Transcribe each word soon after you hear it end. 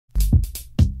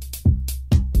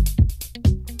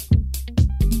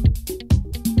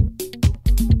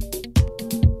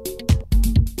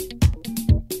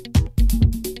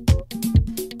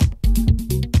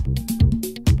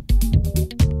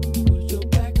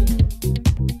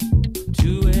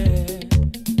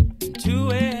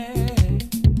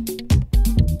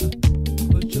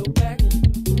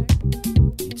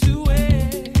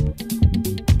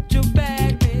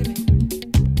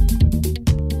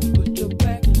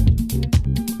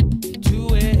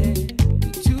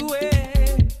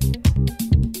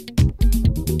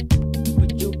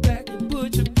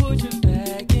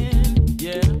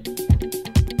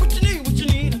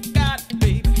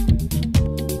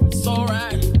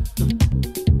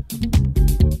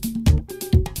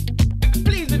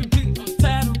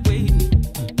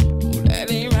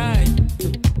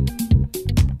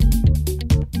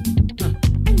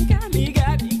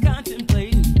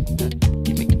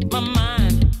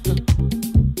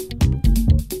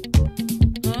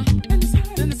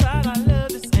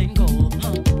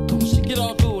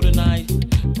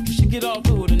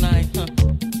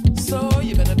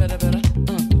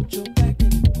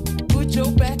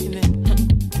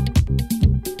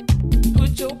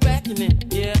in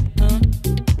it, yeah,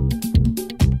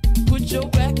 put your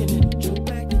back in it, your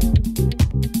back in it.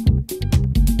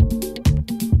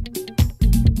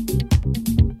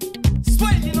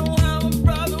 Swear you know how a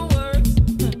brother works.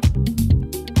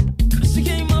 She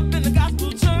came up in the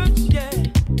gospel church, yeah.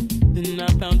 Then I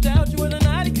found out you were the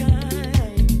naughty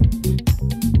kind.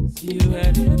 So you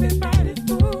had everybody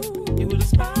fooled. You were the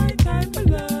spy type of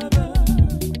lover.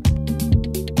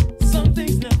 Some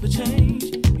things never change.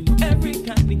 You know every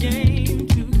kind of game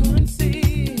you couldn't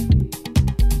see.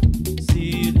 See,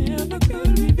 you never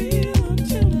could reveal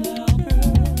until now,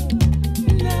 girl.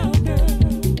 Now, girl.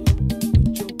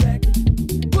 Put your back in.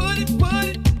 Put it, put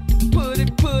it, put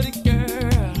it, put it,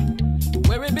 girl.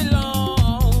 Where it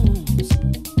belongs.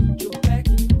 Put your back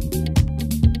in.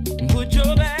 Put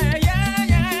your back, yeah,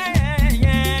 yeah,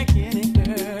 yeah, get it,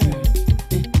 girl.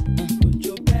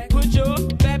 Put your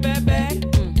back, back, back.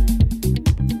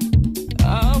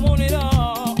 I want it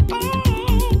all.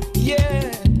 Oh,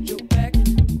 yeah. Put your back in.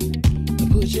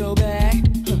 Put your back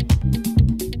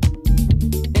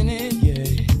in it, yeah.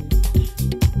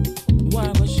 Why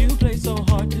must you play so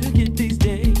hard to get these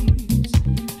days?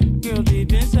 Girl,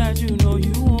 deep inside you know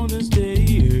you wanna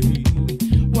stay.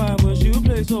 Why must you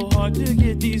play so hard to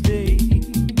get these days?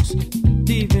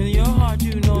 Deep in your heart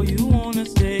you know you wanna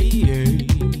stay.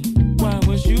 Why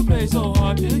must you play so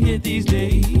hard to get these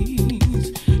days?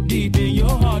 Deep in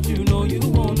your heart you know you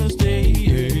wanna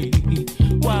stay.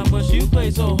 Why must you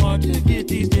play so hard to get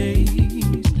these days?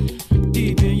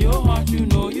 Deep in your heart you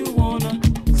know you wanna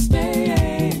stay.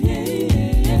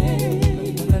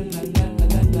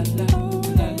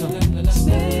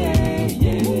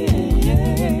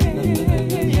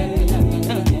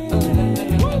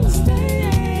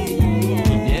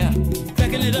 Yeah,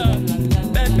 backing it up,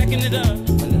 backing it up,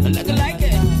 like I like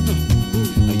it.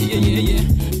 Yeah, yeah, yeah.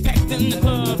 Packed in the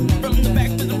club, from the back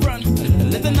to the front,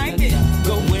 let the night get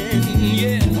going.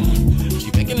 Yeah, she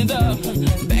backing it up,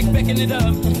 backing it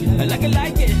up, like I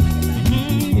like it.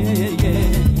 Yeah, yeah,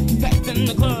 yeah. Packed in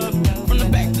the club, from the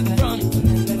back to the front,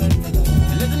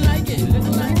 let the night get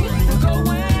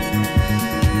going,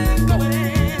 going,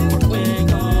 going,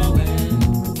 going.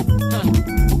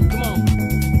 Come on,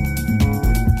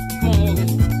 Morgan.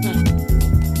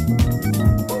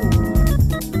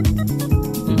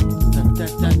 Da, da,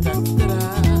 da, da, da.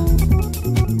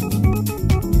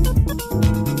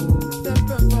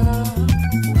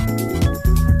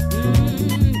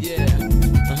 Yeah.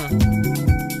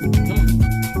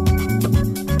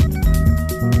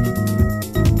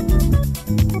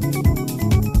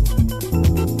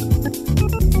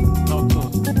 Come on.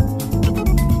 Talk to him.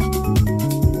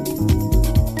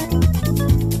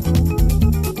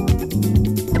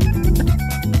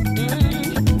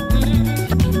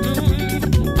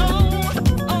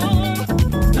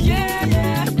 Yeah,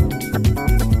 yeah.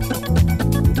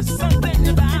 There's something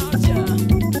about you.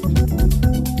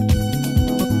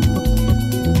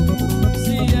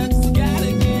 See, I just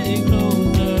gotta get it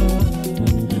closer,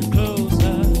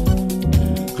 closer,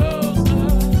 closer,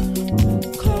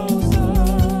 closer.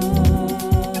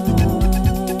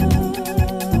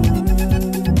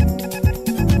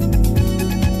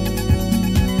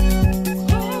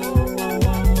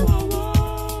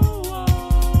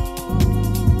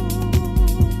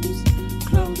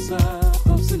 Closer,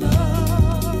 close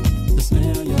enough to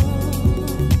smell your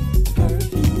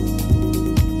perfume.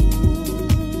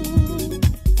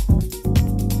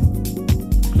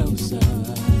 Closer,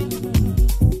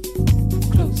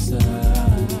 closer,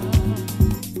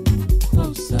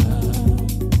 closer.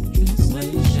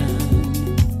 Translation,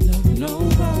 love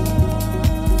Nova.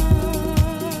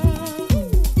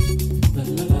 La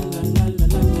la la la la la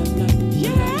la la.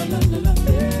 Yeah, la la la.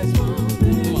 This one,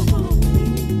 this one.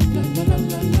 La la la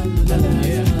la la la la.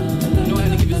 Yeah, no, I had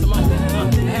to give you some more.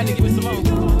 I had to give you some more.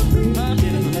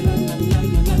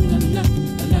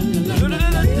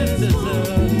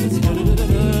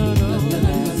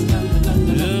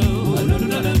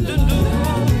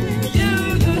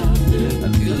 I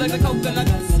feel like a coconut.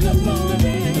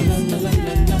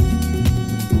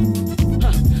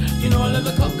 You know I love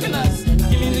the coconuts.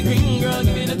 Give me the green, girl.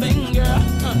 Give me the thing, girl.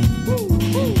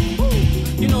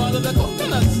 You know I love the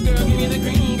coconuts, girl. Give me the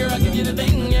green, girl. Give you the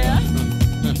thing, yeah.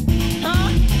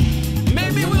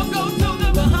 Maybe we'll go to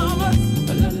the Bahamas.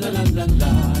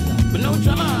 But no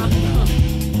drama.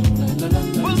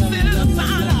 We'll sit in the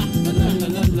sauna.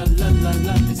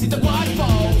 See the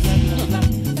waterfalls.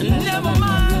 And never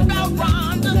mind about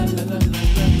Rhonda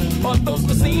or those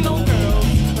casino girls.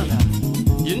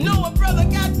 You know a brother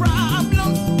got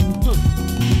problems.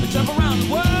 Jump around the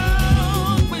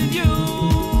world with you.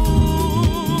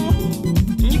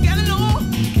 You gotta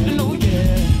know,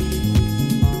 yeah.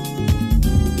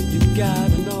 got